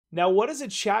Now, what is a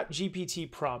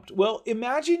ChatGPT prompt? Well,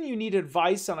 imagine you need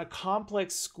advice on a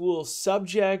complex school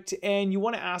subject and you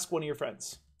want to ask one of your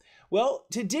friends. Well,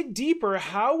 to dig deeper,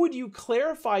 how would you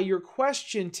clarify your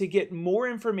question to get more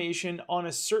information on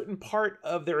a certain part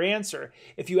of their answer?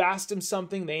 If you asked them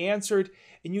something, they answered,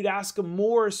 and you'd ask them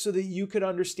more so that you could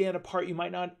understand a part you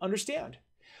might not understand.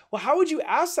 Well, how would you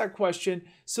ask that question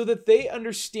so that they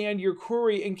understand your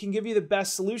query and can give you the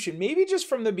best solution? Maybe just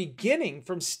from the beginning,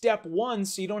 from step one,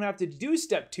 so you don't have to do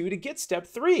step two to get step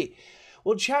three.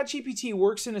 Well, ChatGPT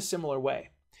works in a similar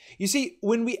way. You see,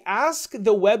 when we ask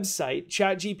the website,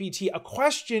 ChatGPT, a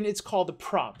question, it's called a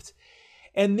prompt.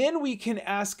 And then we can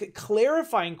ask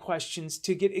clarifying questions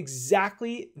to get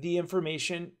exactly the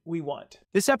information we want.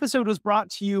 This episode was brought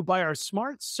to you by our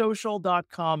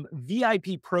SmartSocial.com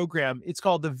VIP program. It's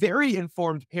called the Very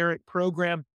Informed Parent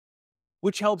Program,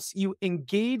 which helps you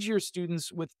engage your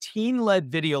students with teen-led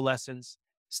video lessons,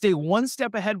 stay one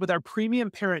step ahead with our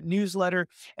premium parent newsletter,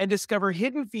 and discover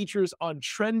hidden features on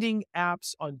trending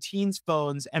apps on teens'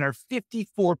 phones and our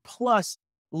 54 plus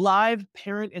live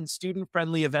parent and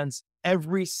student-friendly events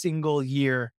every single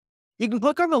year. You can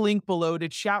click on the link below to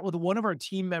chat with one of our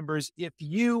team members if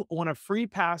you want a free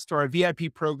pass to our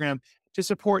VIP program to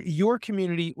support your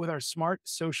community with our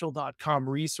SmartSocial.com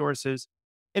resources.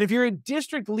 And if you're a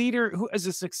district leader who has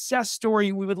a success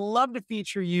story, we would love to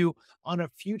feature you on a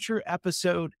future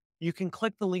episode. You can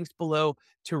click the links below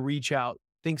to reach out.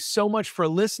 Thanks so much for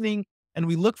listening, and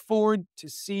we look forward to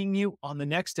seeing you on the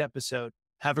next episode.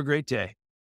 Have a great day.